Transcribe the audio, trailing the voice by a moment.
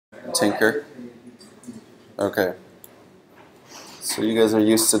tinker. Okay. So you guys are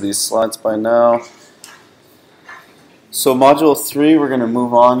used to these slides by now. So Module 3, we're going to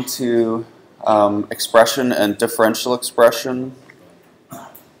move on to expression and differential expression.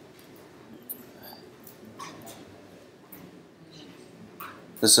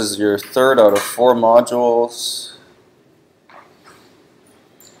 This is your third out of 4 modules.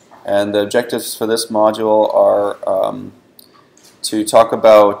 And the objectives for this module are to talk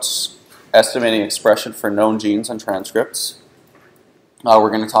about estimating expression for known genes and transcripts. We're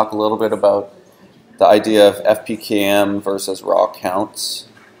going to talk a little bit about the idea of FPKM versus raw counts.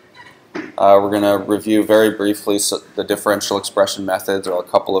 We're going to review very briefly the differential expression methods, or a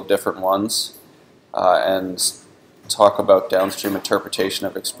couple of different ones, and talk about downstream interpretation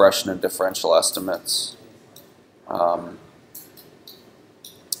of expression and differential estimates. I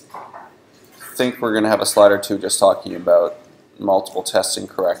think we're going to have a slide or two just talking about multiple testing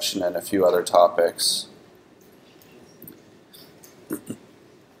correction and a few other topics.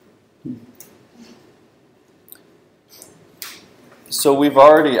 So we've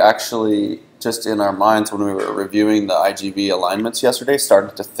already actually, just in our minds when we were reviewing the IGV alignments yesterday,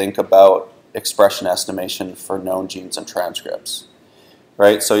 started to think about expression estimation for known genes and transcripts.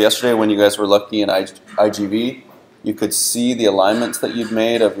 Right? So yesterday when you guys were looking at IGV, you could see the alignments that you'd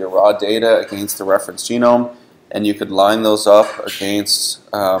made of your raw data against the reference genome, and you could line those up against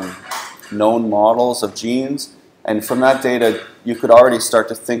known models of genes. And from that data, you could already start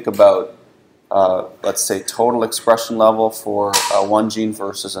to think about, let's say, total expression level for one gene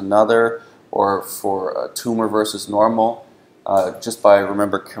versus another, or for a tumor versus normal, just by,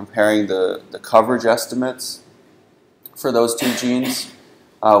 remember, comparing the coverage estimates for those two genes.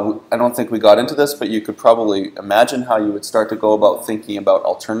 I don't think we got into this, but you could probably imagine how you would start to go about thinking about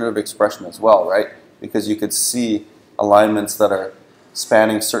alternative expression as well, right? Because you could see alignments that are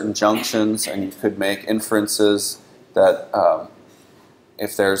spanning certain junctions, and you could make inferences that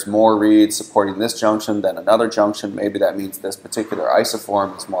if there's more reads supporting this junction than another junction, maybe that means this particular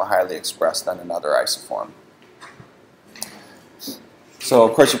isoform is more highly expressed than another isoform. So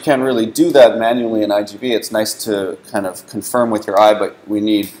of course you can't really do that manually in IGV. It's nice to kind of confirm with your eye, but we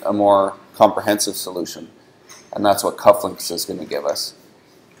need a more comprehensive solution. And that's what cufflinks is going to give us.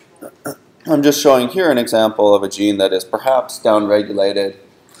 I'm just showing here an example of a gene that is perhaps downregulated,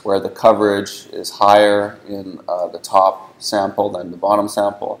 where the coverage is higher in the top sample than the bottom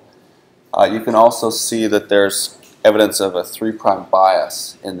sample. You can also see that there's evidence of a 3'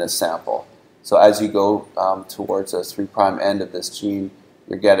 bias in this sample. So as you go towards the 3' end of this gene,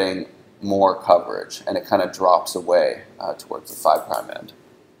 you're getting more coverage, and it kind of drops away towards the 5' end.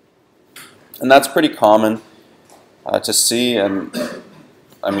 And that's pretty common to see, and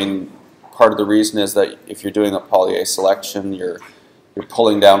I mean, part of the reason is that if you're doing a poly A selection, you're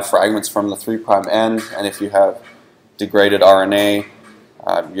pulling down fragments from the 3' end, and if you have degraded RNA,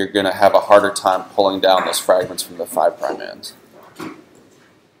 you're going to have a harder time pulling down those fragments from the 5' end.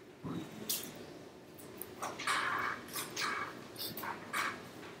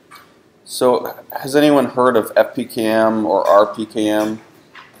 So, has anyone heard of FPKM or RPKM?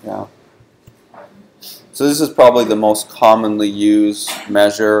 Yeah. So this is probably the most commonly used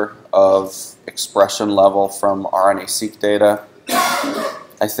measure of expression level from RNA-Seq data.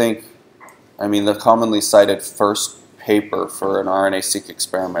 I mean, the commonly cited first paper for an RNA-Seq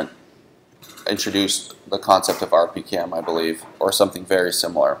experiment introduced the concept of RPKM, I believe, or something very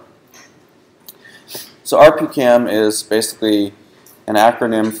similar. So RPKM is basically an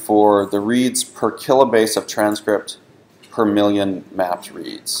acronym for the reads per kilobase of transcript per million mapped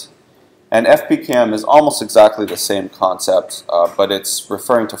reads. And FPKM is almost exactly the same concept, but it's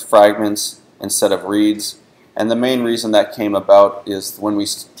referring to fragments instead of reads. And the main reason that came about is when we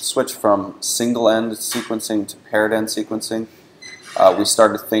switched from single-end sequencing to paired-end sequencing, we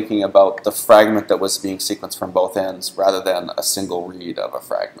started thinking about the fragment that was being sequenced from both ends rather than a single read of a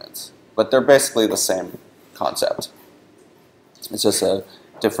fragment. But they're basically the same concept. It's just a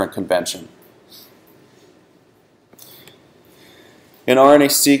different convention. In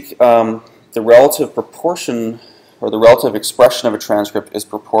RNA-Seq, the relative proportion or the relative expression of a transcript is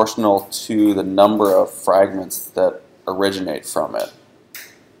proportional to the number of fragments that originate from it.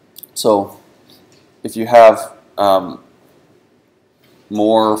 So if you have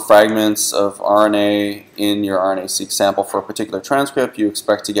more fragments of RNA in your RNA-Seq sample for a particular transcript, you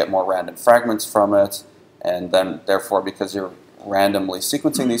expect to get more random fragments from it, and then therefore, because you're randomly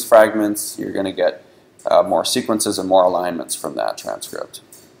sequencing these fragments, you're going to get more sequences and more alignments from that transcript.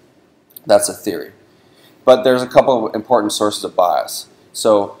 That's a theory. But there's a couple of important sources of bias.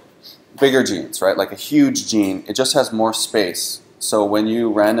 So bigger genes, right, like a huge gene, it just has more space So when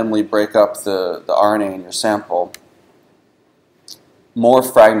you randomly break up the RNA in your sample, more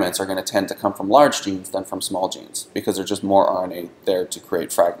fragments are going to tend to come from large genes than from small genes because there's just more RNA there to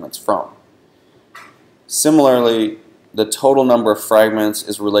create fragments from. Similarly, the total number of fragments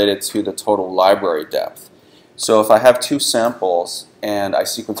is related to the total library depth. So if I have two samples and I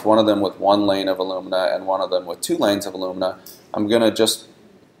sequence one of them with one lane of Illumina and one of them with 2 lanes of Illumina, I'm going to just,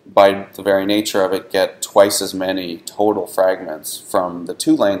 by the very nature of it, get twice as many total fragments from the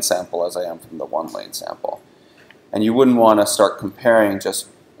 2-lane sample as I am from the 1-lane sample. And you wouldn't want to start comparing just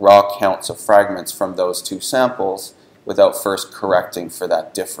raw counts of fragments from those 2 samples without first correcting for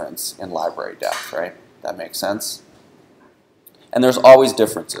that difference in library depth, right? That makes sense? And there's always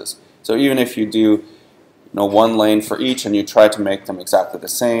differences. So even if you do 1 lane for each and you try to make them exactly the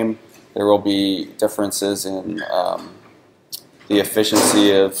same, there will be differences in the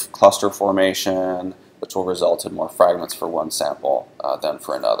efficiency of cluster formation, which will result in more fragments for one sample than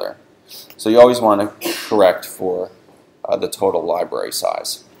for another. So you always want to correct for the total library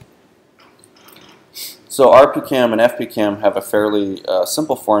size. So RPCAM and FPCAM have a fairly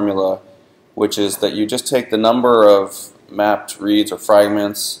simple formula, which is that you just take the number of mapped reads or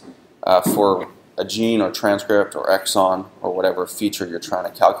fragments for a gene or transcript or exon or whatever feature you're trying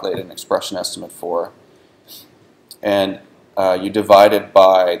to calculate an expression estimate for, and you divide it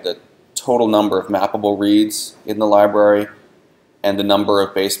by the total number of mappable reads in the library and the number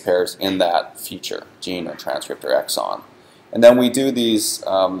of base pairs in that feature, gene or transcript or exon. And then we do these,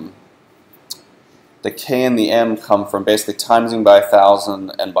 the K and the M come from basically timesing by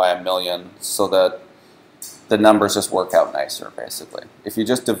 1,000 and by 1,000,000 so that the numbers just work out nicer, basically. If you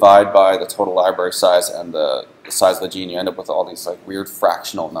just divide by the total library size and the size of the gene, you end up with all these weird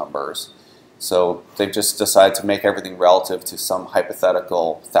fractional numbers. So they've just decided to make everything relative to some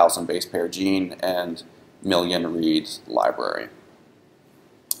hypothetical 1,000 base pair gene and 1,000,000 read library.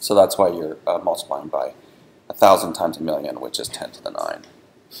 So that's why you're multiplying by 1,000 times 1,000,000, which is 10 to the 9.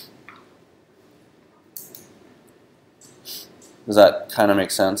 Does that kind of make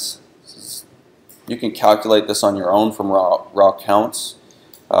sense? You can calculate this on your own from raw counts,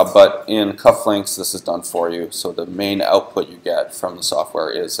 but in cufflinks this is done for you, so the main output you get from the software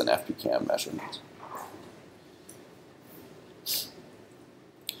is an FPCAM measurement.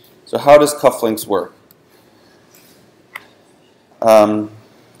 So how does cufflinks work?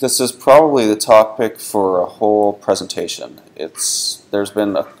 This is probably the topic for a whole presentation. There's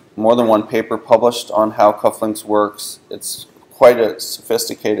been more than one paper published on how cufflinks works. It's quite a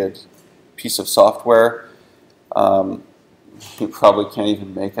sophisticated piece of software. You probably can't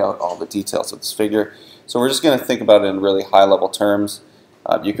even make out all the details of this figure. So we're just going to think about it in really high-level terms.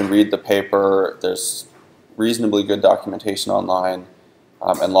 You can read the paper. There's reasonably good documentation online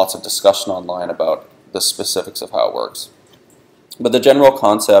and lots of discussion online about the specifics of how it works. But the general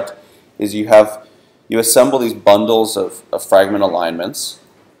concept is you assemble these bundles of fragment alignments.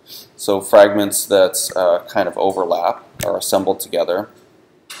 So fragments that kind of overlap are assembled together.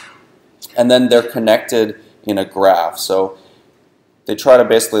 And then they're connected in a graph. So they try to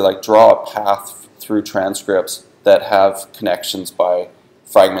basically draw a path through transcripts that have connections by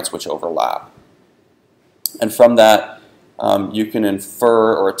fragments which overlap. And from that, you can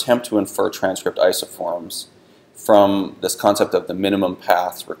infer or attempt to infer transcript isoforms from this concept of the minimum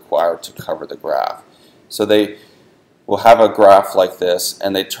path required to cover the graph. So they will have a graph like this,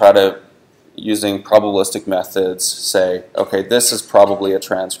 and they try to, using probabilistic methods, say, okay, this is probably a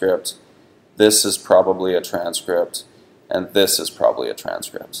transcript, this is probably a transcript, and this is probably a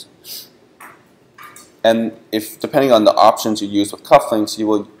transcript. And depending on the options you use with cufflinks,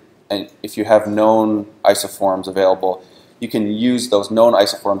 and if you have known isoforms available, you can use those known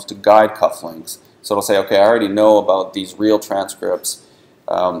isoforms to guide cufflinks. So it'll say, okay, I already know about these real transcripts.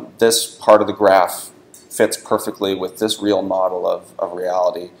 This part of the graph fits perfectly with this real model of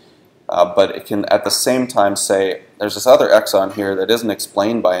reality. But it can at the same time say, there's this other exon here that isn't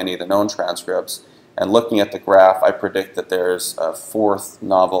explained by any of the known transcripts, and looking at the graph, I predict that there's a 4th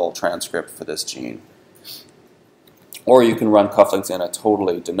novel transcript for this gene. Or you can run cufflinks in a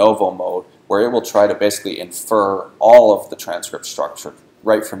totally de novo mode, where it will try to basically infer all of the transcript structure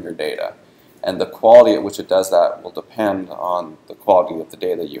right from your data. And the quality at which it does that will depend on the quality of the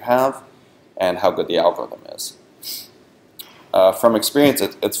data you have and how good the algorithm is. From experience,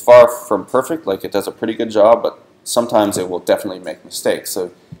 it's far from perfect. It does a pretty good job, but sometimes it will definitely make mistakes.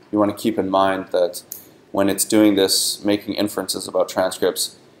 So you want to keep in mind that when it's doing this, making inferences about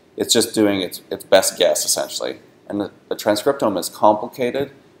transcripts, it's just doing its best guess, essentially. And the transcriptome is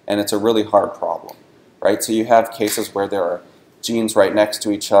complicated, and it's a really hard problem, right? So you have cases where there are genes right next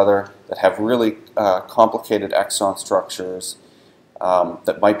to each other that have really complicated exon structures,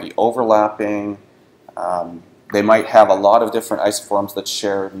 that might be overlapping. They might have a lot of different isoforms that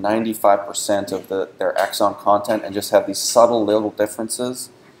share 95% of their exon content and just have these subtle little differences,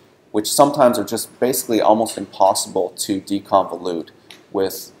 which sometimes are just basically almost impossible to deconvolute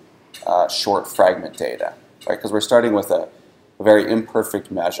with short fragment data, right? Because we're starting with a very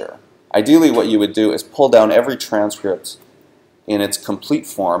imperfect measure. Ideally, what you would do is pull down every transcript in its complete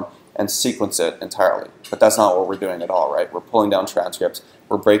form and sequence it entirely. But that's not what we're doing at all, right? We're pulling down transcripts,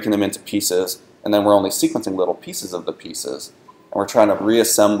 we're breaking them into pieces, and then we're only sequencing little pieces of the pieces, and we're trying to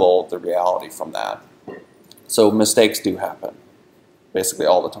reassemble the reality from that. So mistakes do happen, basically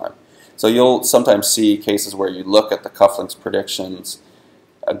all the time. So you'll sometimes see cases where you look at the cufflinks predictions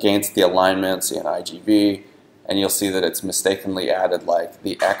against the alignments in IGV, and you'll see that it's mistakenly added like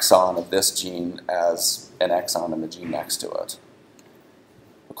the exon of this gene as an exon in the gene next to it.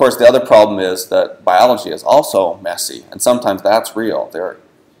 Of course, the other problem is that biology is also messy, and sometimes that's real. There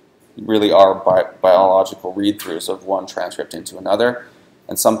really are biological read-throughs of one transcript into another,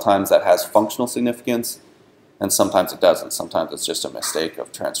 and sometimes that has functional significance, and sometimes it doesn't. Sometimes it's just a mistake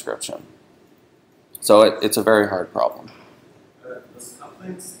of transcription. So it's a very hard problem. Does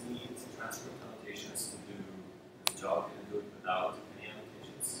cufflinks need transcript annotations to do this job? Can it do it without any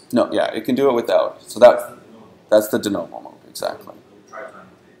annotations? No, yeah, it can do it without. So that's the de novo mode, exactly. We'll try to annotate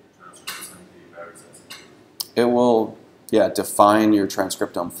the transcripts and be very sensitive. It will, yeah, define your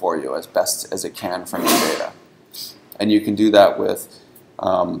transcriptome for you as best as it can from your data. And you can do that with,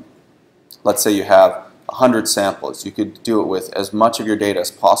 let's say you have 100 samples. You could do it with as much of your data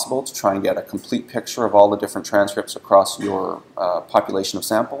as possible to try and get a complete picture of all the different transcripts across your population of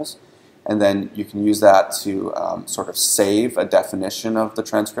samples. And then you can use that to sort of save a definition of the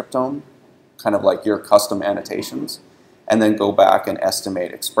transcriptome, kind of like your custom annotations, and then go back and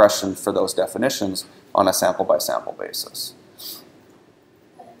estimate expression for those definitions on a sample-by-sample basis.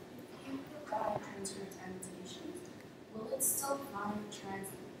 But if you provide transcript annotations, will it still find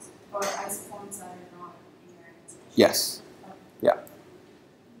transcripts or isoforms that are not in your annotation? Yes. Okay. Yeah.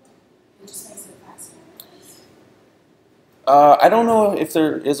 It just makes it faster. I don't know if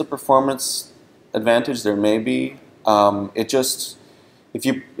there is a performance advantage. There may be. It just, if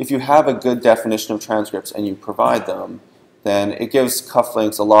you have a good definition of transcripts and you provide them, then it gives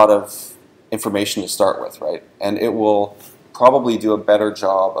cufflinks a lot of information to start with, right? And it will probably do a better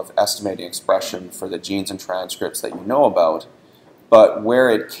job of estimating expression for the genes and transcripts that you know about. But where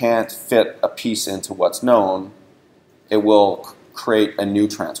it can't fit a piece into what's known, it will create a new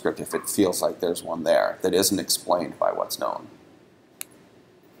transcript if it feels like there's one there that isn't explained by what's known.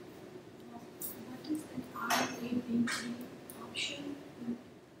 What is an RNA-Seq option in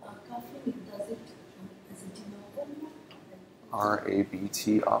cufflink? Does it as a de novo?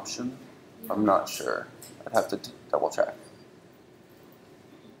 RABT option? I'm not sure. I'd have to double check.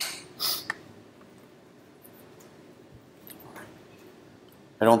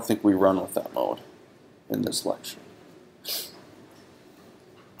 I don't think we run with that mode in this lecture.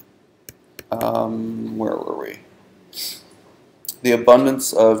 Where were we? The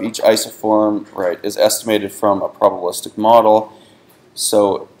abundance of each isoform, right, is estimated from a probabilistic model.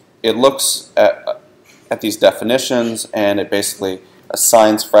 So it looks at these definitions, and it basically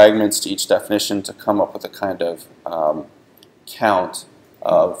assigns fragments to each definition to come up with a kind of count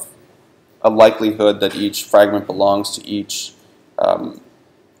of a likelihood that each fragment belongs to each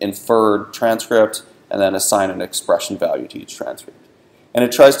inferred transcript, and then assign an expression value to each transcript. And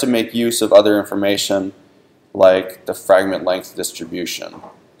it tries to make use of other information like the fragment length distribution.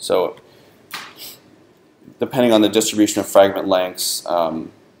 So depending on the distribution of fragment lengths,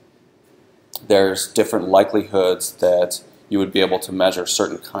 there's different likelihoods that you would be able to measure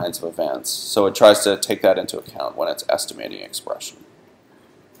certain kinds of events. So it tries to take that into account when it's estimating expression.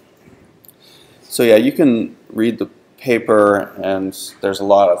 So yeah, you can read the paper, and there's a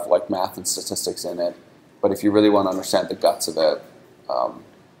lot of like math and statistics in it. But if you really want to understand the guts of it,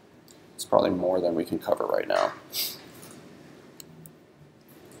 it's probably more than we can cover right now.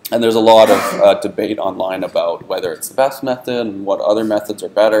 And there's a lot of debate online about whether it's the best method and what other methods are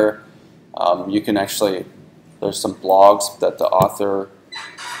better. You can actually, there's some blogs that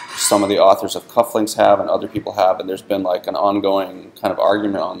some of the authors of cufflinks have and other people have, and there's been like an ongoing kind of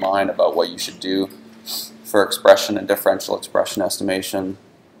argument online about what you should do for expression and differential expression estimation,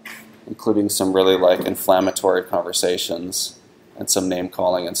 including some really like inflammatory conversations and some name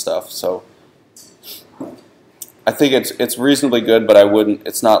calling and stuff. So I think it's reasonably good, but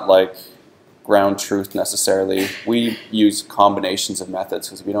it's not like ground truth necessarily. We use combinations of methods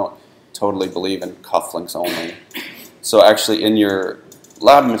because we don't totally believe in cufflinks only. So actually in your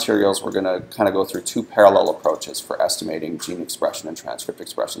lab materials, we're going to kind of go through two parallel approaches for estimating gene expression and transcript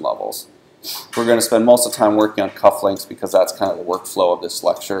expression levels. We're going to spend most of the time working on cufflinks because that's kind of the workflow of this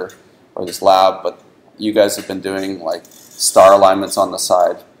lecture or this lab, but you guys have been doing like star alignments on the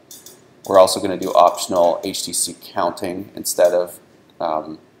side. We're also going to do optional HTC counting instead of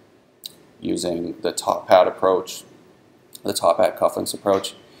using the top hat approach, the top hat cufflinks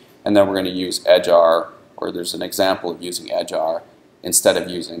approach. And then we're going to use EdgeR, or there's an example of using EdgeR instead of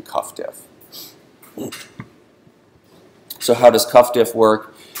using cuffdiff. So how does cuffdiff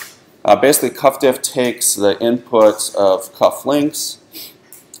work? Basically, cuffdiff takes the inputs of cufflinks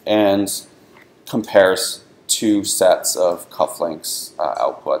and compares two sets of cufflinks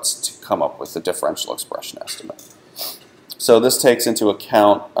outputs to come up with the differential expression estimate. So this takes into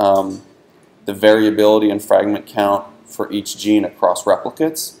account the variability and fragment count for each gene across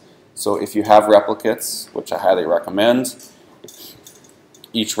replicates. So if you have replicates, which I highly recommend,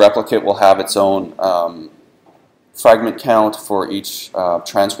 each replicate will have its own fragment count for each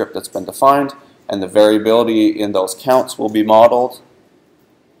transcript that's been defined, and the variability in those counts will be modeled.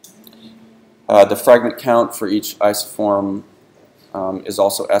 The fragment count for each isoform is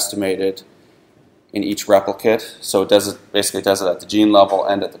also estimated in each replicate, so it basically does it at the gene level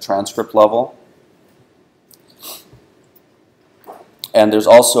and at the transcript level. And there's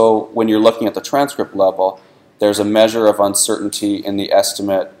also, when you're looking at the transcript level, there's a measure of uncertainty in the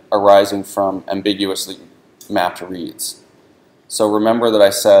estimate arising from ambiguously mapped reads. So remember that I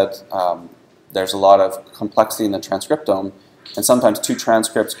said there's a lot of complexity in the transcriptome, and sometimes two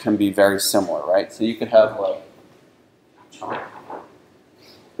transcripts can be very similar, right? So you could have like chalk.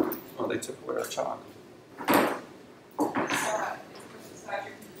 Oh, they took away our chalk.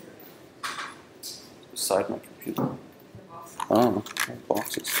 Beside my computer. Oh,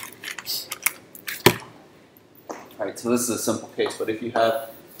 boxes. All right, so this is a simple case, but if you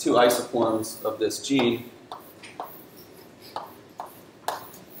have two isoforms of this gene,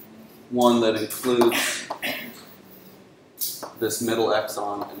 one that includes this middle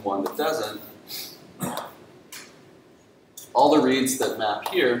exon and one that doesn't, all the reads that map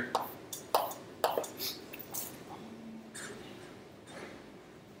here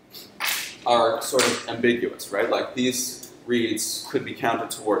are sort of ambiguous, right? Like these reads could be counted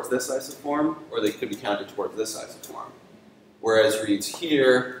towards this isoform, or they could be counted towards this isoform. Whereas reads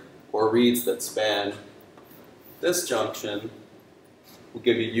here, or reads that span this junction, will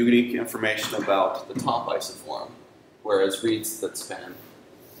give you unique information about the top isoform, whereas reads that span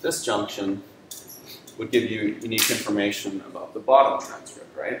this junction would give you unique information about the bottom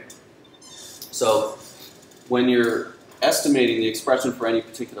transcript, right? So when you're estimating the expression for any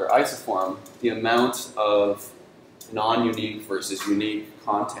particular isoform, the amount of non-unique versus unique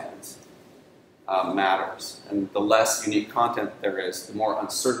content matters. And the less unique content there is, the more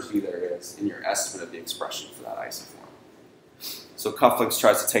uncertainty there is in your estimate of the expression for that isoform. So cufflinks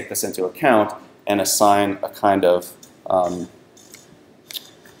tries to take this into account and assign a kind of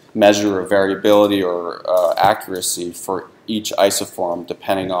measure of variability or accuracy for each isoform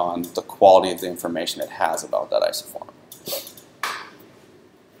depending on the quality of the information it has about that isoform.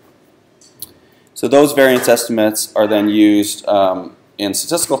 So those variance estimates are then used in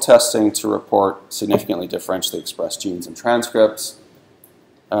statistical testing to report significantly differentially expressed genes and transcripts.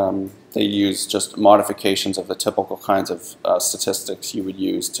 They use just modifications of the typical kinds of statistics you would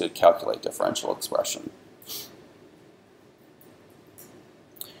use to calculate differential expression.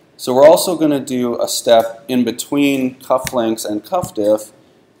 So we're also going to do a step in between cufflinks and cuffdiff,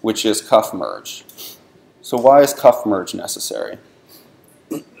 which is cuff merge. So why is cuff merge necessary?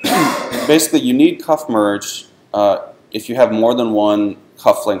 Basically, you need cuff merge if you have more than one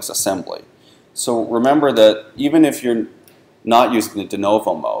cufflinks assembly. So remember that even if you're not using the de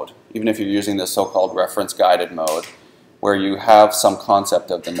novo mode, even if you're using the so-called reference guided mode, where you have some concept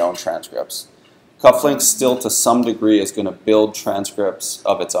of the known transcripts, cufflinks still to some degree is going to build transcripts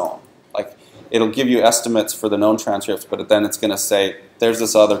of its own. Like, it'll give you estimates for the known transcripts, but then it's going to say, there's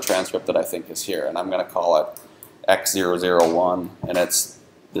this other transcript that I think is here, and I'm going to call it X001, and it's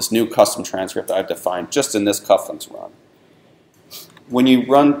this new custom transcript I've defined just in this cufflinks run. When you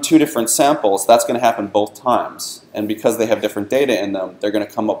run two different samples, that's going to happen both times. And because they have different data in them, they're going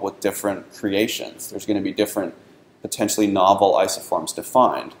to come up with different creations. There's going to be different, potentially novel isoforms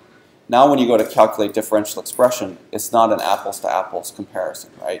defined. Now when you go to calculate differential expression, it's not an apples to apples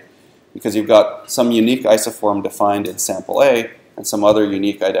comparison, right? Because you've got some unique isoform defined in sample A and some other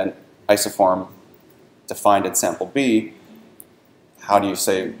unique isoform defined in sample B. How do you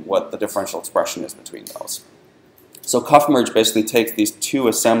say what the differential expression is between those? So cuff merge basically takes these two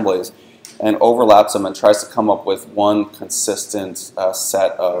assemblies and overlaps them and tries to come up with one consistent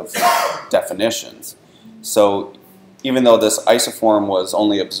set of definitions. So even though this isoform was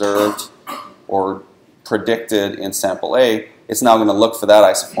only observed or predicted in sample A, it's now going to look for that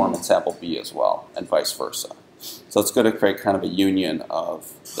isoform in sample B as well, and vice versa. So it's going to create kind of a union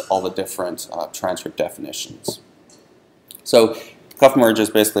of all the different transcript definitions. So cuff merge is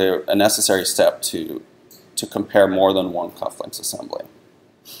basically a necessary step to compare more than one cufflinks assembly.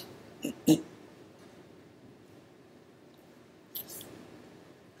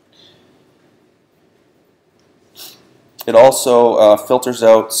 It also filters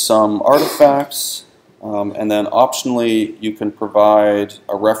out some artifacts, and then optionally you can provide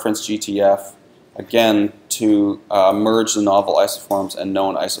a reference GTF, again, to merge the novel isoforms and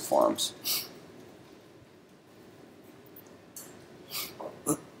known isoforms.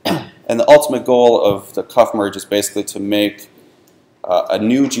 And the ultimate goal of the cuff merge is basically to make a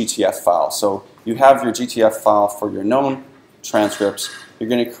new GTF file. So you have your GTF file for your known transcripts. You're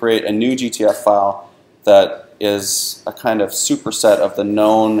going to create a new GTF file that is a kind of superset of the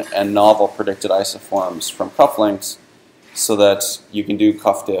known and novel predicted isoforms from cufflinks, so that you can do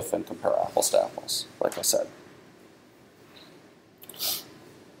cuff diff and compare apples to apples, like I said.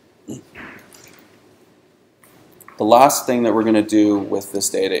 The last thing that we're going to do with this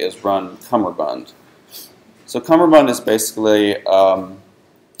data is run Cummerbund. So Cummerbund is basically a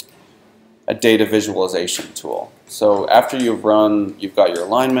data visualization tool. So after you've got your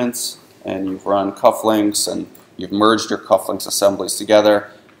alignments, and you've run cufflinks, and you've merged your cufflinks assemblies together,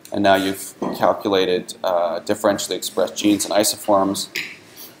 and now you've calculated differentially expressed genes and isoforms,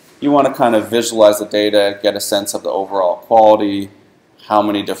 you want to kind of visualize the data, get a sense of the overall quality, how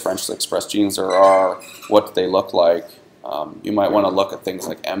many differentially expressed genes there are, what do they look like. You might want to look at things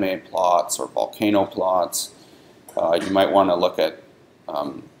like MA plots or volcano plots. You might want to look at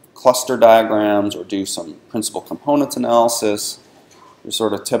cluster diagrams or do some principal components analysis. Your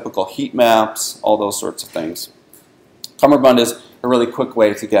sort of typical heat maps, all those sorts of things. Cummerbund is a really quick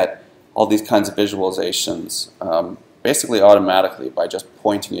way to get all these kinds of visualizations basically automatically by just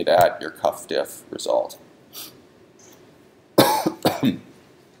pointing it at your cuff diff result.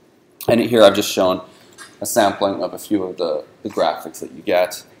 And here I've just shown a sampling of a few of the graphics that you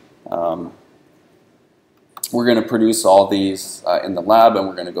get. We're going to produce all these in the lab, and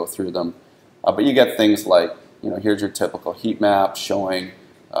we're going to go through them. But you get things like, here's your typical heat map showing,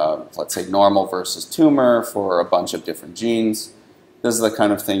 let's say, normal versus tumor for a bunch of different genes. This is the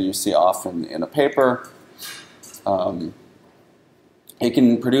kind of thing you see often in a paper. It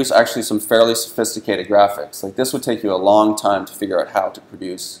can produce actually some fairly sophisticated graphics. Like this would take you a long time to figure out how to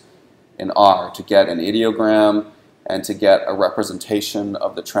produce in R, to get an ideogram and to get a representation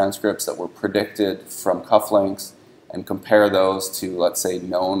of the transcripts that were predicted from cufflinks and compare those to, let's say,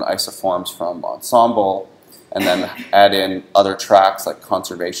 known isoforms from Ensemble, and then add in other tracks like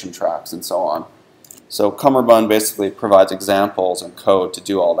conservation tracks and so on. So Cummerbund basically provides examples and code to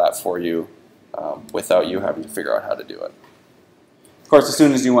do all that for you without you having to figure out how to do it. Of course, as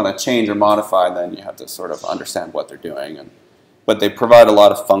soon as you want to change or modify, then you have to sort of understand what they're doing. But they provide a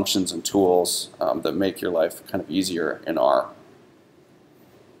lot of functions and tools that make your life kind of easier in R.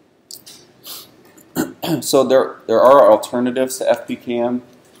 So there are alternatives to FPKM.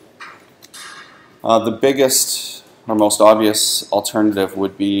 The biggest or most obvious alternative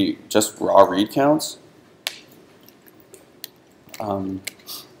would be just raw read counts.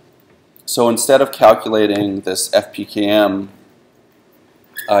 So instead of calculating this FPKM,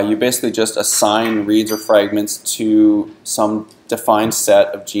 you basically just assign reads or fragments to some defined set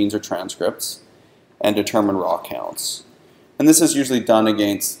of genes or transcripts and determine raw counts. And this is usually done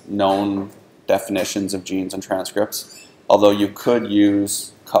against known definitions of genes and transcripts, although you could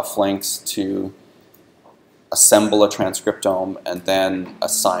use cufflinks to assemble a transcriptome and then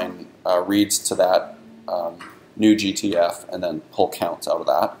assign reads to that new GTF and then pull counts out of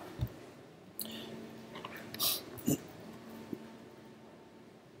that.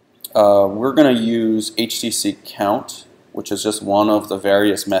 We're going to use HTC count, which is just one of the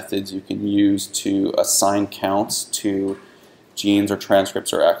various methods you can use to assign counts to genes or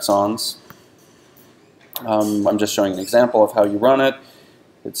transcripts or exons. I'm just showing an example of how you run it.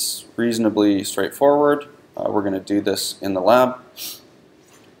 It's reasonably straightforward. We're going to do this in the lab.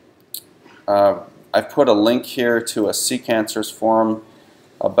 I've put a link here to a seqanswers forum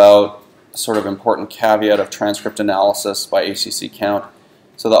about a sort of important caveat of transcript analysis by HTC count.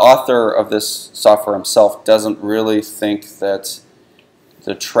 So the author of this software himself doesn't really think that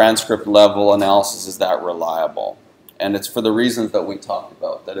the transcript level analysis is that reliable. And it's for the reasons that we talked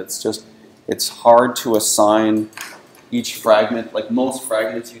about, that it's hard to assign each fragment, like most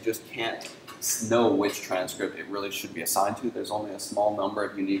fragments, you just can't know which transcript it really should be assigned to. There's only a small number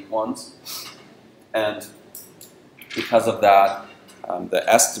of unique ones. And because of that, the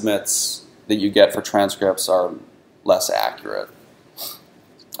estimates that you get for transcripts are less accurate.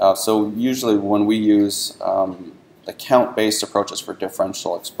 So usually when we use the count-based approaches for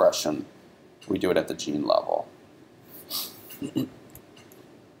differential expression, we do it at the gene level.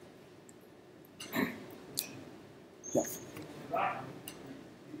 Yeah. Do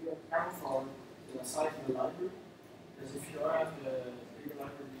you account for the size of the library? Because if you have the bigger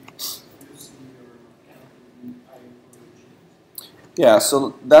library, obviously your count will be higher for genes. Yeah,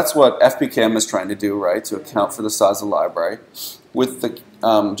 so that's what FPKM is trying to do, right? To account for the size of the library. With the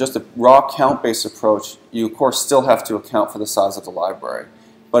just a raw count-based approach, you of course still have to account for the size of the library,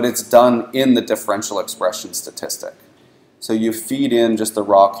 but it's done in the differential expression statistic. So you feed in just the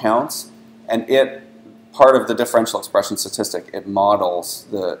raw counts, and part of the differential expression statistic, it models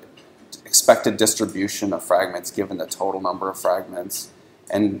the expected distribution of fragments given the total number of fragments,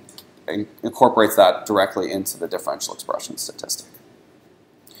 and incorporates that directly into the differential expression statistic.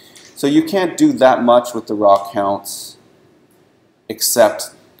 So you can't do that much with the raw counts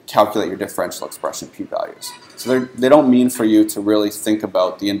except calculate your differential expression p-values. So they don't mean for you to really think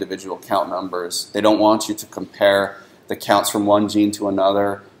about the individual count numbers. They don't want you to compare the counts from one gene to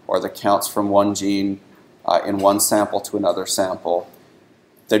another, or the counts from one gene in one sample to another sample.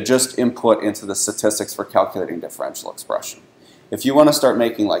 They're just input into the statistics for calculating differential expression. If you want to start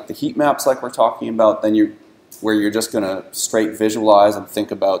making like the heat maps like we're talking about, then where you're just going to straight visualize and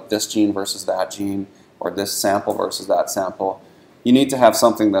think about this gene versus that gene, or this sample versus that sample, you need to have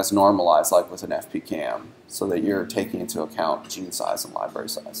something that's normalized, like with an FPKM, so that you're taking into account gene size and library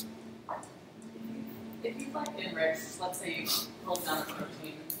size. If you like enrich, let's say you hold down a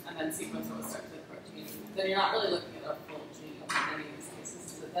protein and then sequence what was stuck to the protein, then you're not really looking at a full gene in any of these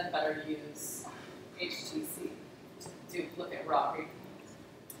cases. Is it then better to use HTC to look at raw read?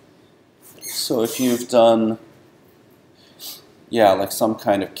 So if you've done, yeah, like some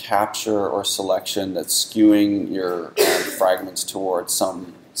kind of capture or selection that's skewing your fragments towards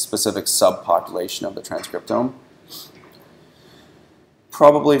some specific subpopulation of the transcriptome,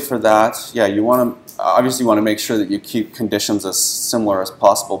 probably for that, yeah, you obviously want to make sure that you keep conditions as similar as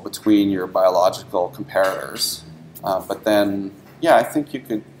possible between your biological comparators. But then, yeah, I think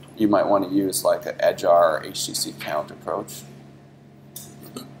you might want to use like an EDGAR or HCC count approach.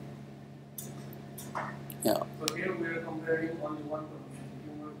 Yeah. So here we are comparing only one condition,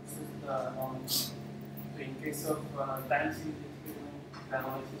 humor versus the non. So in case of time series experiment, the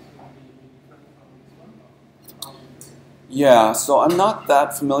analysis will be different from this one. Yeah, so I'm not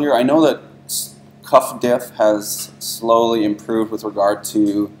that familiar. I know that CuffDiff has slowly improved with regard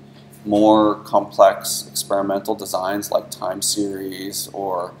to more complex experimental designs like time series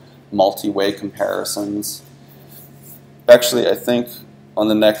or multi-way comparisons. Actually, I think on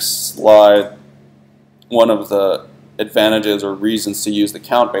the next slide, one of the advantages or reasons to use the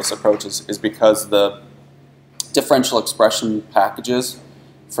count-based approaches is because the differential expression packages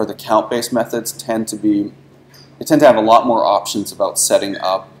for the count-based methods tend to have a lot more options about setting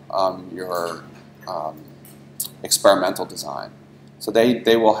up your experimental design. So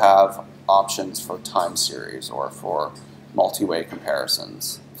they will have options for time series or for multi-way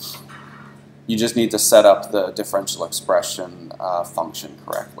comparisons. You just need to set up the differential expression function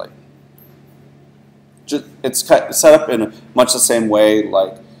correctly. It's set up in much the same way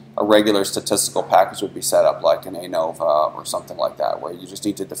like a regular statistical package would be set up, like an ANOVA or something like that, where you just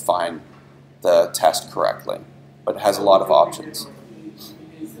need to define the test correctly. But it has a lot of options.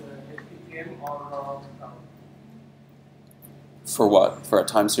 For what? For a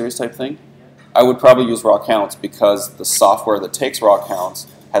time series type thing? I would probably use raw counts because the software that takes raw counts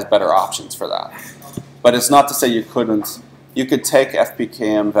has better options for that. But it's not to say you couldn't. You could take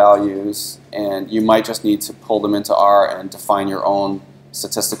FPKM values and you might just need to pull them into R and define your own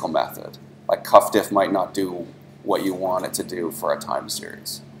statistical method. Like CuffDiff might not do what you want it to do for a time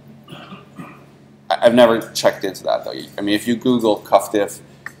series. I've never checked into that though. I mean, if you Google CuffDiff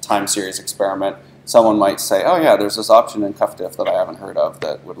time series experiment, someone might say, oh yeah, there's this option in CuffDiff that I haven't heard of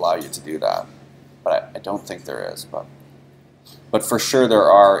that would allow you to do that. But I don't think there is. But for sure there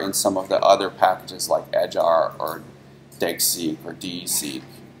are in some of the other packages like EDGAR or DEG-seq or DE-seq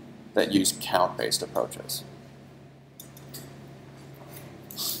that use count-based approaches.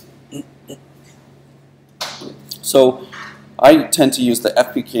 So I tend to use the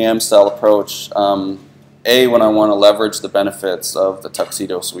FPKM style approach, when I want to leverage the benefits of the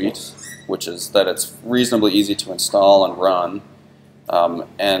Tuxedo suite, which is that it's reasonably easy to install and run,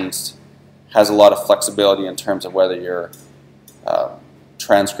 and has a lot of flexibility in terms of whether your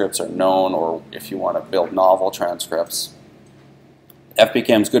transcripts are known or if you want to build novel transcripts.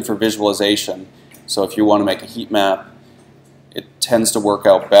 FPCAM is good for visualization, so if you want to make a heat map, it tends to work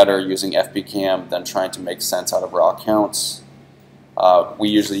out better using FPCAM than trying to make sense out of raw counts. We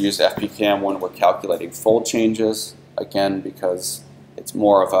usually use FPCAM when we're calculating fold changes, again because it's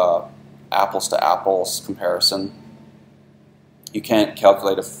more of a apples to apples comparison. You can't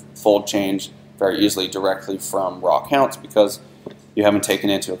calculate a fold change very easily directly from raw counts because you haven't taken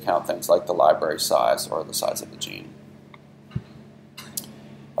into account things like the library size or the size of the gene.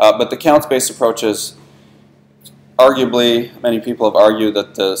 But the counts-based approaches, arguably, many people have argued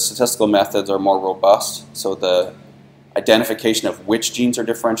that the statistical methods are more robust, so the identification of which genes are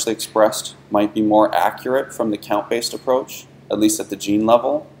differentially expressed might be more accurate from the count-based approach, at least at the gene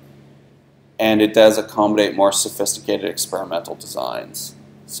level. And it does accommodate more sophisticated experimental designs,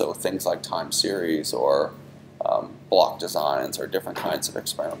 so things like time series or block designs or different kinds of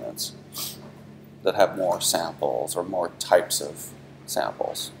experiments that have more samples or more types of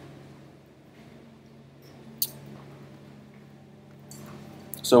samples.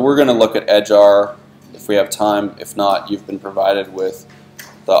 So we're going to look at EdgeR if we have time. If not, you've been provided with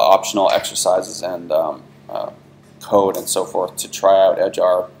the optional exercises and code and so forth to try out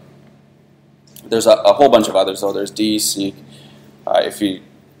EdgeR. There's a whole bunch of others though. There's DE-Seq. If you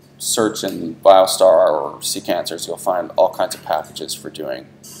search in Biostar or SeqAnswers, you'll find all kinds of packages for doing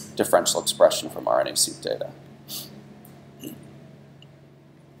differential expression from RNA-Seq data.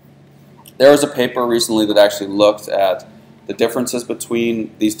 There was a paper recently that actually looked at the differences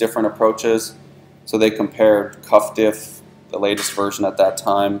between these different approaches. So they compared CuffDiff, the latest version at that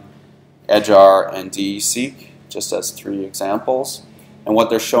time, EdgeR, and DE-Seq, just as 3 examples. And what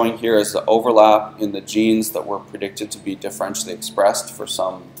they're showing here is the overlap in the genes that were predicted to be differentially expressed for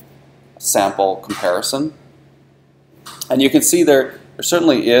some sample comparison. And you can see there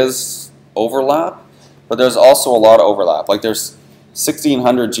certainly is overlap, but there's also a lot of overlap. Like there's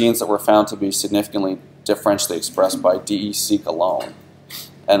 1,600 genes that were found to be significantly differentially expressed by DE-Seq alone,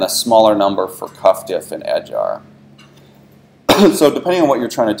 and a smaller number for CuffDiff and EdgeR. So depending on what you're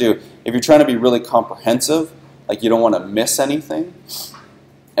trying to do, if you're trying to be really comprehensive, like you don't want to miss anything,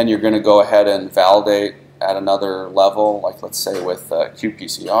 and you're going to go ahead and validate at another level, like let's say with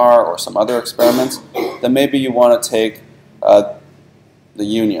qPCR or some other experiments, then maybe you want to take the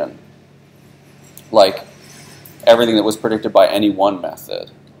union, like everything that was predicted by any one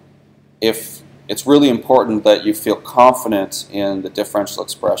method. If it's really important that you feel confident in the differential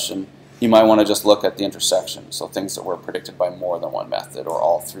expression, you might want to just look at the intersection, so things that were predicted by more than one method or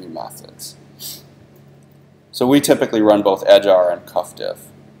all 3 methods. So we typically run both EdgeR and CuffDiff.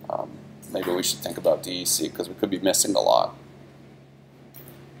 Maybe we should think about DE-Seq because we could be missing a lot.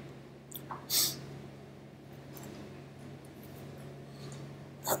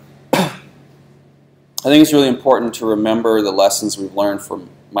 I think it's really important to remember the lessons we've learned from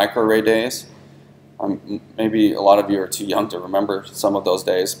microarray days. Maybe a lot of you are too young to remember some of those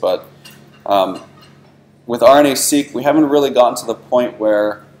days, but with RNA-Seq, we haven't really gotten to the point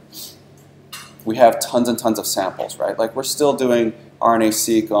where we have tons and tons of samples, right? Like we're still doing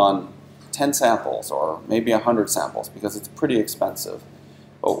RNA-Seq on 10 samples or maybe 100 samples because it's pretty expensive.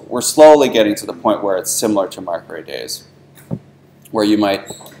 But we're slowly getting to the point where it's similar to microarray days, where you might,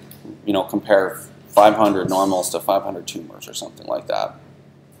 compare 500 normals to 500 tumors or something like that.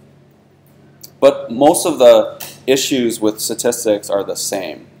 But most of the issues with statistics are the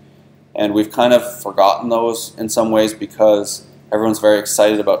same. And we've kind of forgotten those in some ways because everyone's very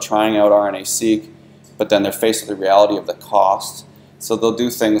excited about trying out RNA-Seq, but then they're faced with the reality of the cost. So they'll do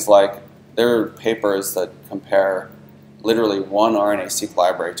things like, there are papers that compare literally one RNA-Seq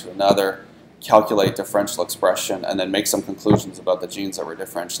library to another, calculate differential expression, and then make some conclusions about the genes that were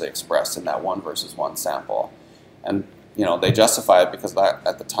differentially expressed in that 1 versus 1 sample. And they justify it because that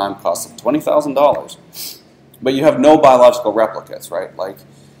at the time cost them $20,000. But you have no biological replicates, right? Like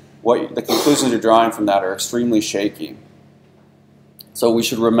the conclusions you're drawing from that are extremely shaky. So we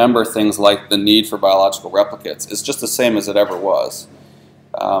should remember things like the need for biological replicates is just the same as it ever was.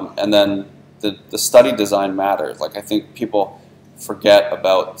 And then the study design matters. Like I think people forget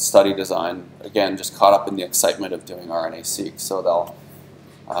about study design, again, just caught up in the excitement of doing RNA-Seq. So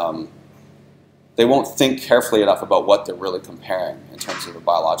they won't think carefully enough about what they're really comparing in terms of a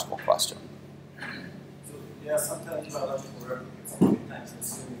biological question. So yeah, sometimes biological replicates are time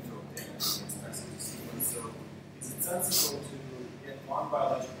consuming to obtain and expensive to sequence. So is it sensible to get one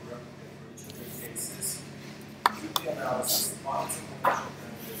biological replicate for each of the cases, do the analysis, find some potential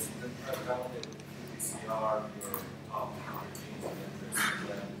candidates, and then try to validate with qPCR your top 100 genes of interest, and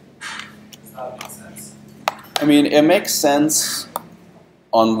then is not make sense? I mean, it makes sense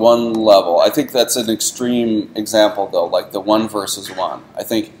on one level. I think that's an extreme example, though, like the 1 versus 1. I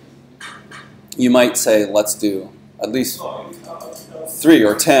think you might say, let's do at least 3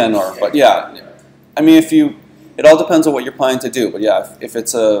 or 10, or, but yeah. I mean, it all depends on what you're planning to do. But yeah, if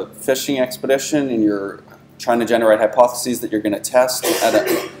it's a fishing expedition and you're trying to generate hypotheses that you're going to test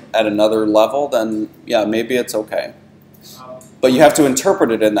at another level, then yeah, maybe it's okay. But you have to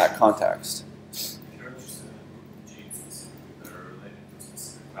interpret it in that context. If you're interested in a group of genes specifically that are related to a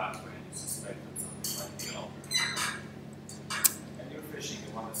specific pathway and you suspect that something might be altered, and you're fishing,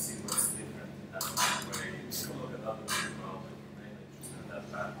 you want to see what's different in that pathway, you can look at other people that you're mainly interested in that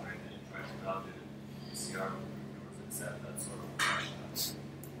pathway, and then you try to validate it in PCR reviewers, etc. That sort of question.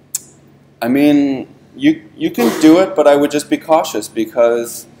 I mean, you can do it, but I would just be cautious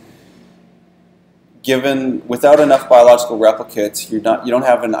because without enough biological replicates, you don't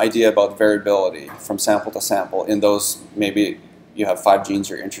have an idea about variability from sample to sample in those, maybe you have 5 genes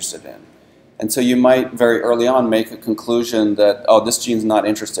you're interested in. And so you might very early on make a conclusion that, oh, this gene's not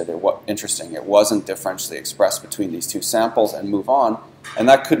interesting, it wasn't differentially expressed between these 2 samples, and move on. And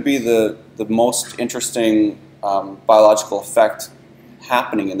that could be the most interesting biological effect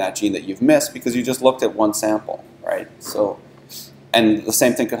happening in that gene that you've missed because you just looked at 1 sample, right? So, and the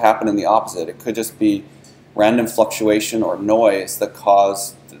same thing could happen in the opposite. It could just be random fluctuation or noise that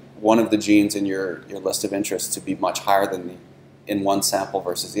caused one of the genes in your list of interests to be much higher than in 1 sample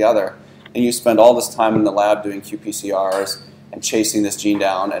versus the other. And you spend all this time in the lab doing qPCRs and chasing this gene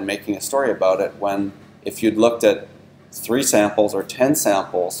down and making a story about it, when if you'd looked at 3 samples or 10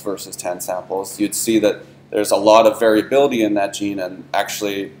 samples versus 10 samples, you'd see that there's a lot of variability in that gene, and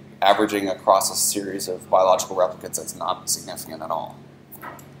actually averaging across a series of biological replicates that's not significant at all.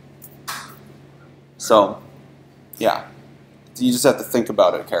 So, yeah, you just have to think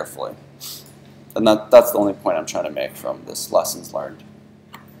about it carefully. And that's the only point I'm trying to make from this lessons learned.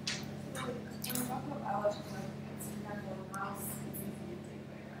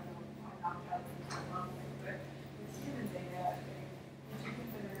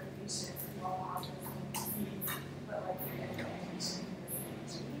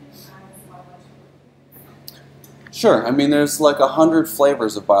 Sure. I mean, there's like 100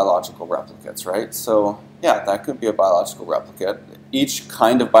 flavors of biological replicates, right? So, yeah, that could be a biological replicate. Each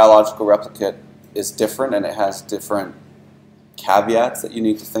kind of biological replicate is different, and it has different caveats that you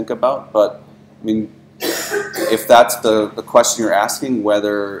need to think about. But, I mean, if that's the question you're asking,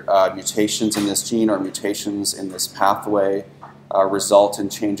 whether mutations in this gene or mutations in this pathway result in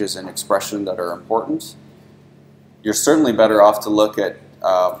changes in expression that are important, you're certainly better off to look at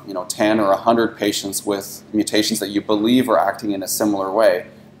 10 or 100 patients with mutations that you believe are acting in a similar way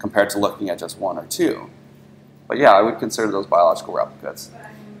compared to looking at just 1 or 2. But yeah, I would consider those biological replicates. But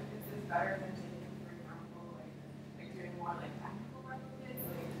I mean, is this better than taking, for example, like doing more like technical replicates,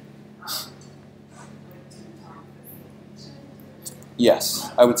 like to Yes,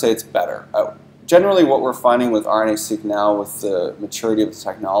 I would say it's better. Generally, what we're finding with RNA-Seq now, with the maturity of the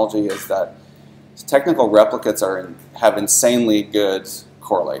technology, is that technical replicates have insanely good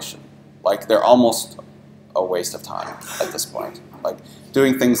correlation. Like, they're almost a waste of time at this point. Like,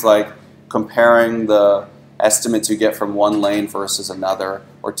 doing things like comparing the estimates you get from one lane versus another,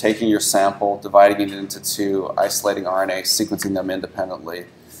 or taking your sample, dividing it into 2, isolating RNA, sequencing them independently.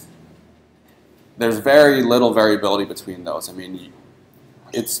 There's very little variability between those. I mean,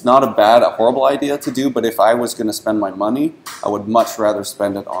 it's not a horrible idea to do, but if I was going to spend my money, I would much rather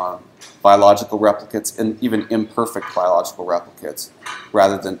spend it on biological replicates, and even imperfect biological replicates,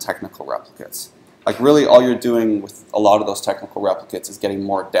 rather than technical replicates. Like, really all you're doing with a lot of those technical replicates is getting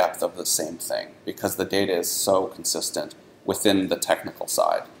more depth of the same thing, because the data is so consistent within the technical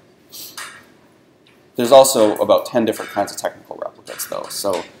side. There's also about 10 different kinds of technical replicates, though.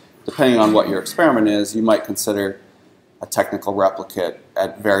 So depending on what your experiment is, you might consider a technical replicate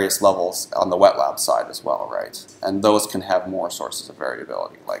at various levels on the wet lab side as well, right? And those can have more sources of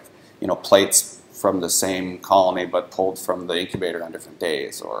variability, like plates from the same colony but pulled from the incubator on different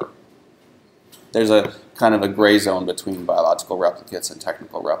days, or there's a kind of a gray zone between biological replicates and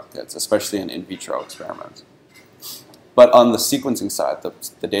technical replicates, especially in vitro experiments. But on the sequencing side,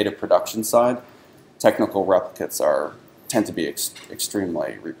 the data production side, technical replicates tend to be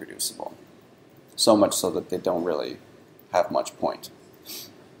extremely reproducible. So much so that they don't really have much point.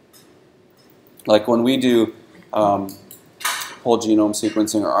 Like when we do whole genome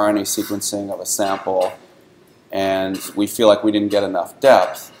sequencing or RNA sequencing of a sample, and we feel like we didn't get enough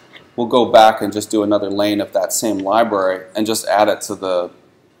depth, we'll go back and just do another lane of that same library and just add it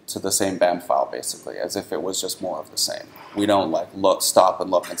to to the same BAM file, basically, as if it was just more of the same. We don't like stop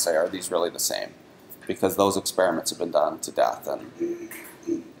and look and say, are these really the same? Because those experiments have been done to death, and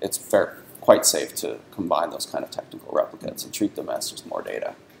it's quite safe to combine those kind of technical replicates and treat them as just more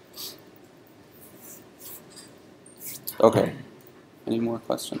data. Okay, any more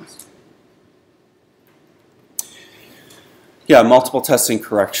questions? Yeah, multiple testing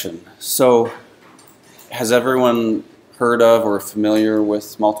correction. So has everyone heard of or familiar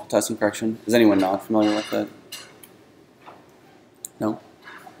with multiple testing correction? Is anyone not familiar with it? No?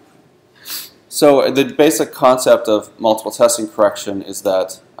 So the basic concept of multiple testing correction is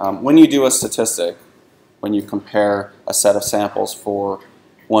that when you do a statistic, when you compare a set of samples for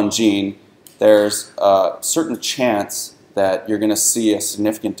one gene, there's a certain chance that you're going to see a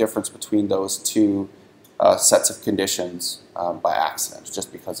significant difference between those two sets of conditions by accident,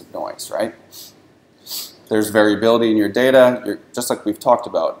 just because of noise, right? There's variability in your data, just like we've talked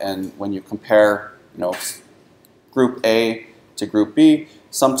about, and when you compare, group A to group B,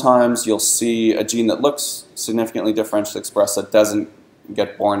 sometimes you'll see a gene that looks significantly differentially expressed that doesn't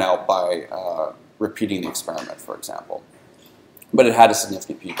get borne out by repeating the experiment, for example. But it had a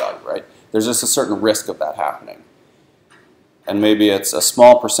significant p-value, right? There's just a certain risk of that happening. And maybe it's a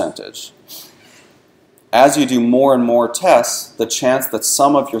small percentage. As you do more and more tests, the chance that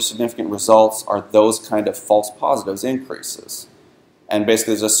some of your significant results are those kind of false positives increases. And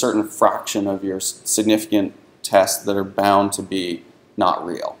basically there's a certain fraction of your significant tests that are bound to be not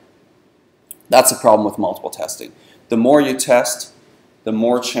real. That's a problem with multiple testing. The more you test, the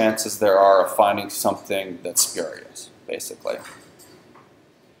more chances there are of finding something that's spurious, basically.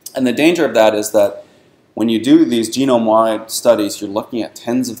 And the danger of that is that when you do these genome-wide studies, you're looking at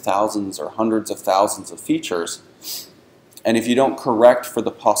tens of thousands or hundreds of thousands of features. And if you don't correct for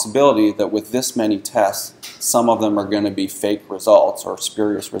the possibility that with this many tests, some of them are going to be fake results or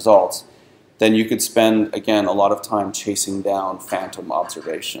spurious results, then you could spend, again, a lot of time chasing down phantom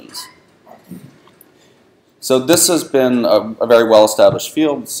observations. So this has been a very well-established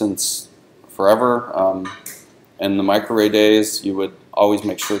field since forever. In the microarray days, you would always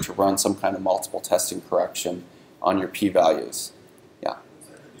make sure to run some kind of multiple testing correction on your p-values. Yeah?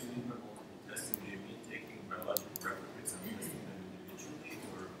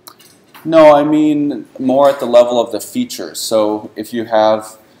 No, I mean more at the level of the features. So if you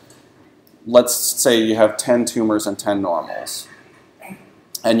have, let's say you have 10 tumors and 10 normals,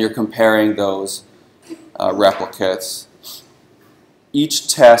 and you're comparing those replicates,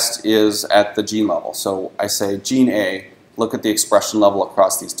 each test is at the gene level. So I say gene A, look at the expression level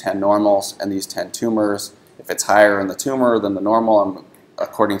across these 10 normals and these 10 tumors. If it's higher in the tumor than the normal,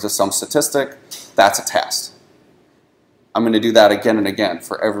 according to some statistic, that's a test. I'm going to do that again and again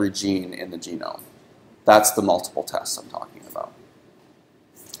for every gene in the genome. That's the multiple tests I'm talking about.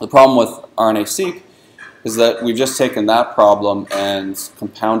 The problem with RNA-Seq is that we've just taken that problem and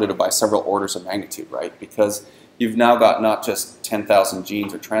compounded it by several orders of magnitude, right? Because you've now got not just 10,000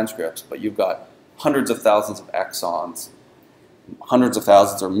 genes or transcripts, but you've got hundreds of thousands of exons, hundreds of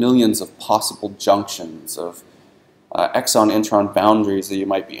thousands or millions of possible junctions of exon-intron boundaries that you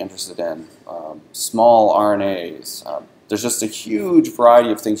might be interested in, small RNAs. There's just a huge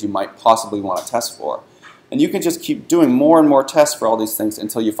variety of things you might possibly want to test for. And you can just keep doing more and more tests for all these things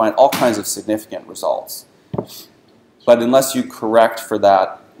until you find all kinds of significant results. But unless you correct for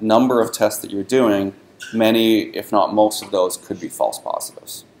that number of tests that you're doing, many, if not most of those, could be false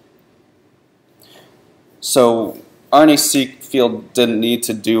positives. So RNA-Seq field didn't need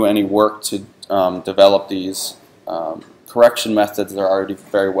to do any work to develop these correction methods. They're already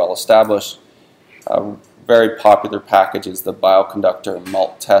very well established. Very popular package is the bioconductor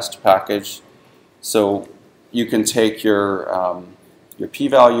mult test package. So you can take your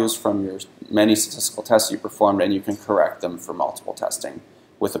p-values from your many statistical tests you performed and you can correct them for multiple testing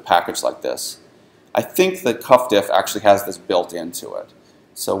with a package like this. I think that CuffDiff actually has this built into it.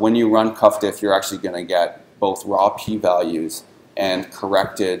 So when you run CuffDiff, you're actually going to get both raw p-values and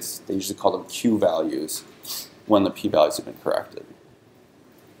corrected, they usually call them q-values, when the p-values have been corrected.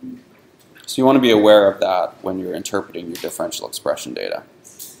 So you want to be aware of that when you're interpreting your differential expression data.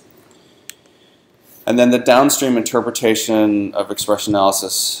 And then the downstream interpretation of expression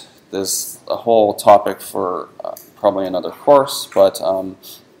analysis, there's a whole topic for probably another course, but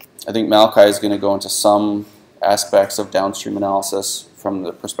I think Malachi is going to go into some aspects of downstream analysis from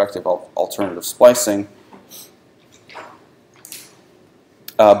the perspective of alternative splicing.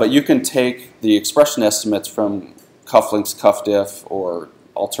 But you can take the expression estimates from cufflinks, CuffDiff, or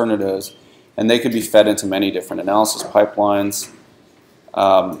alternatives, and they could be fed into many different analysis pipelines.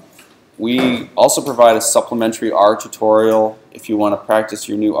 We also provide a supplementary R tutorial if you want to practice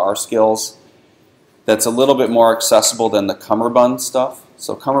your new R skills, that's a little bit more accessible than the cummerbund stuff.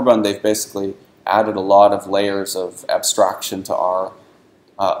 So cummerbund, they've basically added a lot of layers of abstraction to R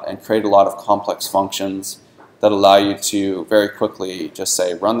and created a lot of complex functions that allow you to very quickly just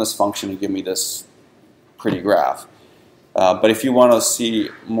say, run this function and give me this pretty graph. But if you want to see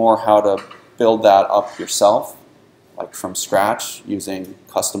more how to build that up yourself, like from scratch using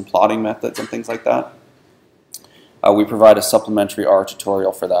custom plotting methods and things like that, we provide a supplementary R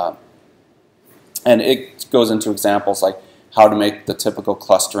tutorial for that. And it goes into examples like how to make the typical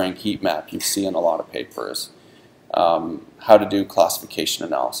clustering heat map you see in a lot of papers, how to do classification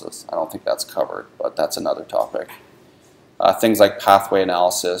analysis. I don't think that's covered, but that's another topic. Things like pathway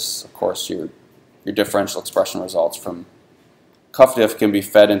analysis, of course, your differential expression results from CuffDiff can be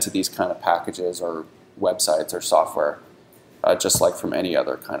fed into these kind of packages or websites or software, just like from any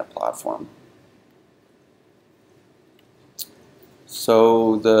other kind of platform.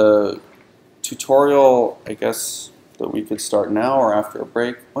 So the tutorial, I guess, that we could start now or after a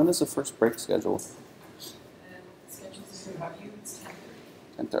break. When is the first break scheduled? Schedules about you, it's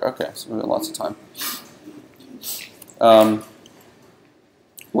 10:30. Okay, so we have lots of time.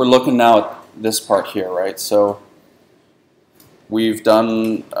 We're looking now at this part here, right? So we've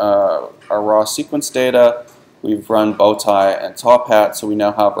done our raw sequence data, we've run bowtie and top hat, so we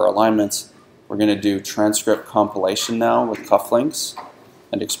now have our alignments. We're going to do transcript compilation now with cufflinks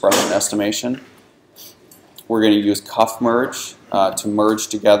and expression estimation. We're going to use cuff merge to merge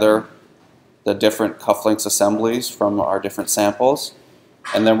together the different cufflinks assemblies from our different samples.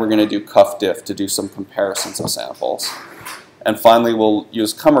 And then we're going to do cuff diff to do some comparisons of samples. And finally, we'll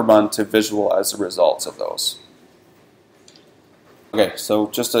use cummerbund to visualize the results of those. Okay, so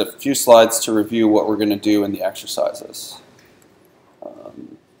just a few slides to review what we're going to do in the exercises.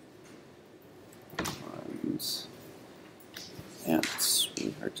 And it's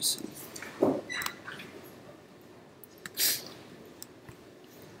really hard to see.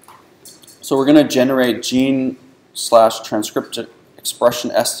 So we're going to generate gene/transcript expression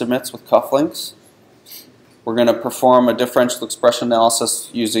estimates with cufflinks. We're going to perform a differential expression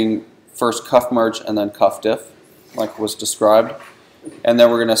analysis using first cuff merge and then cuff diff, like was described. And then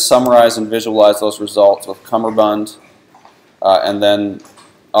we're going to summarize and visualize those results with cummerbund. And then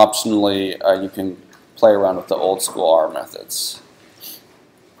optionally, you can play around with the old school R methods.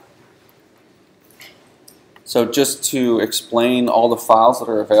 So just to explain all the files that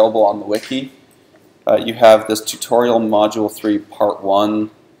are available on the wiki, you have this tutorial module 3 part 1,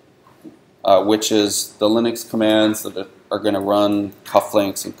 which is the Linux commands that are going to run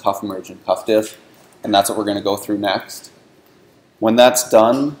cufflinks and cuff merge and cuff diff, and that's what we're going to go through next. When that's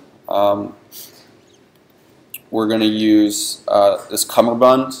done, we're going to use this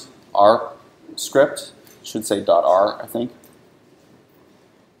cummerbund R script, should say .r, I think,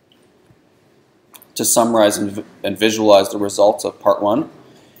 to summarize and visualize the results of part 1.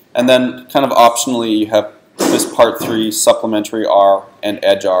 And then kind of optionally, you have this part 3 supplementary R and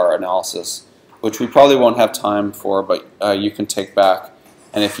edge R analysis, which we probably won't have time for, but you can take back.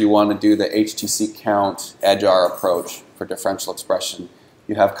 And if you want to do the HTC count edge R approach for differential expression,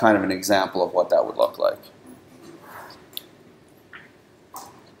 you have kind of an example of what that would look like.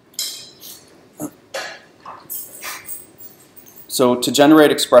 So to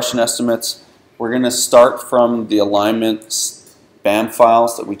generate expression estimates, we're going to start from the alignment BAM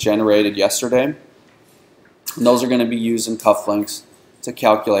files that we generated yesterday. And those are going to be used in cufflinks to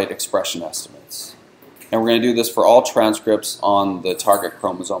calculate expression estimates. And we're going to do this for all transcripts on the target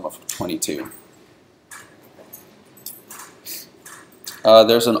chromosome of 22.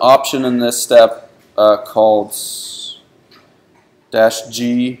 There's an option in this step called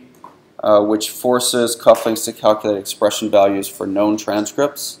 -G, which forces cufflinks to calculate expression values for known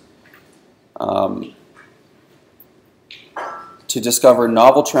transcripts. To discover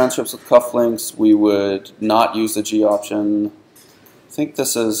novel transcripts with cufflinks, we would not use the G option. I think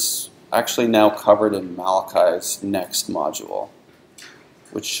this is actually now covered in Malachi's next module,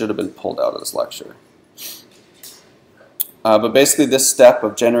 which should have been pulled out of this lecture. But basically this step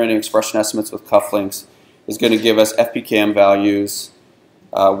of generating expression estimates with cufflinks is going to give us FPKM values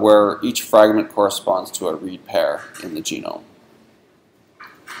where each fragment corresponds to a read pair in the genome.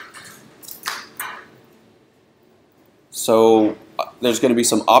 So there's going to be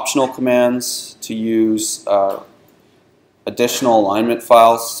some optional commands to use additional alignment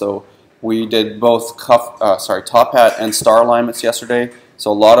files. So we did both top hat and star alignments yesterday.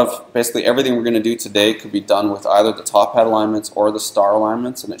 So a lot of, basically everything we're going to do today could be done with either the top hat alignments or the star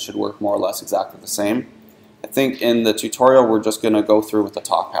alignments, and it should work more or less exactly the same. I think in the tutorial we're just going to go through with the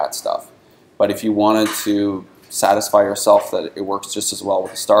top hat stuff. But if you wanted to satisfy yourself that it works just as well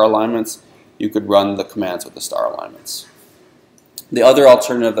with the star alignments, you could run the commands with the star alignments. The other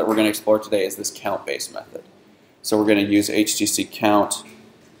alternative that we're going to explore today is this count-based method. So we're going to use HTC count.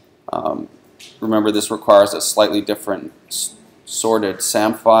 Remember, this requires a slightly different sorted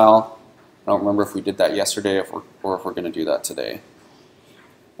SAM file. I don't remember if we did that yesterday or if we're going to do that today.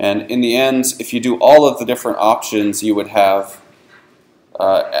 And in the end, if you do all of the different options, you would have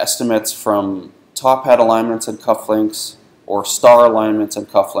estimates from top hat alignments and cufflinks, or star alignments and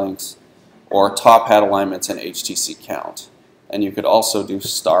cufflinks, or top hat alignments and HTC count. And you could also do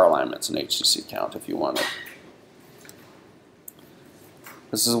star alignments and HTC count if you wanted.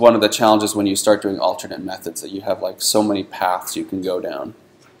 This is one of the challenges when you start doing alternate methods, that you have like so many paths you can go down.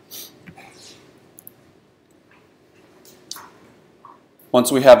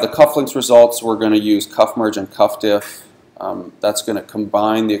 Once we have the cufflinks results, we're going to use cuff merge and cuff diff. That's going to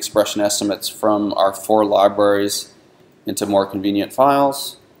combine the expression estimates from our 4 libraries into more convenient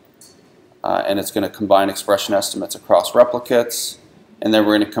files. And it's going to combine expression estimates across replicates. And then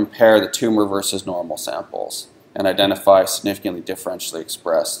we're going to compare the tumor versus normal samples and identify significantly differentially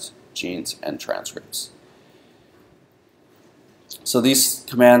expressed genes and transcripts. So these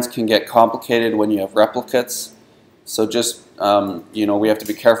commands can get complicated when you have replicates. So just, we have to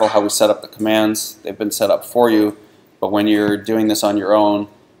be careful how we set up the commands. They've been set up for you, but when you're doing this on your own,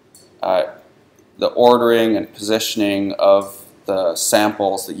 the ordering and positioning of the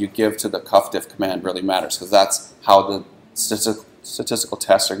samples that you give to the cuffdiff command really matters, because that's how the statistical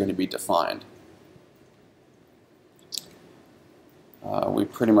tests are going to be defined. We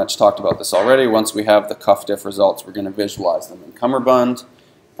pretty much talked about this already. Once we have the cuffdiff results, we're going to visualize them in Cummerbund,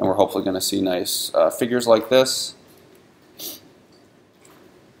 and we're hopefully going to see nice figures like this.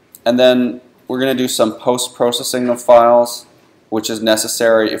 And then we're going to do some post-processing of files, which is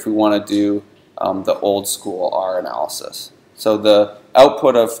necessary if we want to do the old school R analysis. So the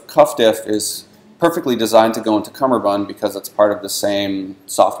output of cuffdiff is perfectly designed to go into Cummerbund because it's part of the same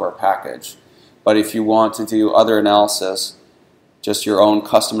software package. But if you want to do other analysis, just your own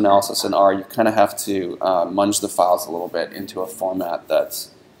custom analysis in R, you kind of have to munge the files a little bit into a format that's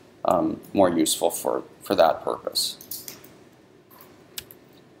more useful for that purpose.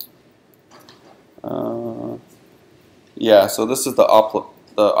 Yeah, so this is the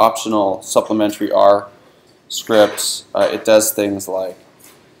optional supplementary R scripts. It does things like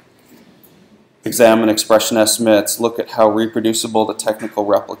examine expression estimates, look at how reproducible the technical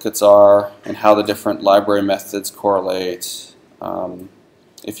replicates are, and how the different library methods correlate.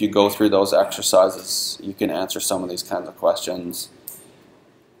 If you go through those exercises, you can answer some of these kinds of questions.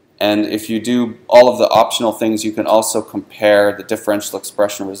 And if you do all of the optional things, you can also compare the differential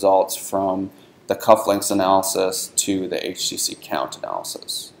expression results from the cufflinks analysis to the HTC count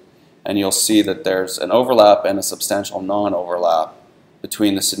analysis. And you'll see that there's an overlap and a substantial non-overlap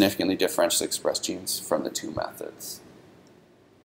between the significantly differentially expressed genes from the 2 methods.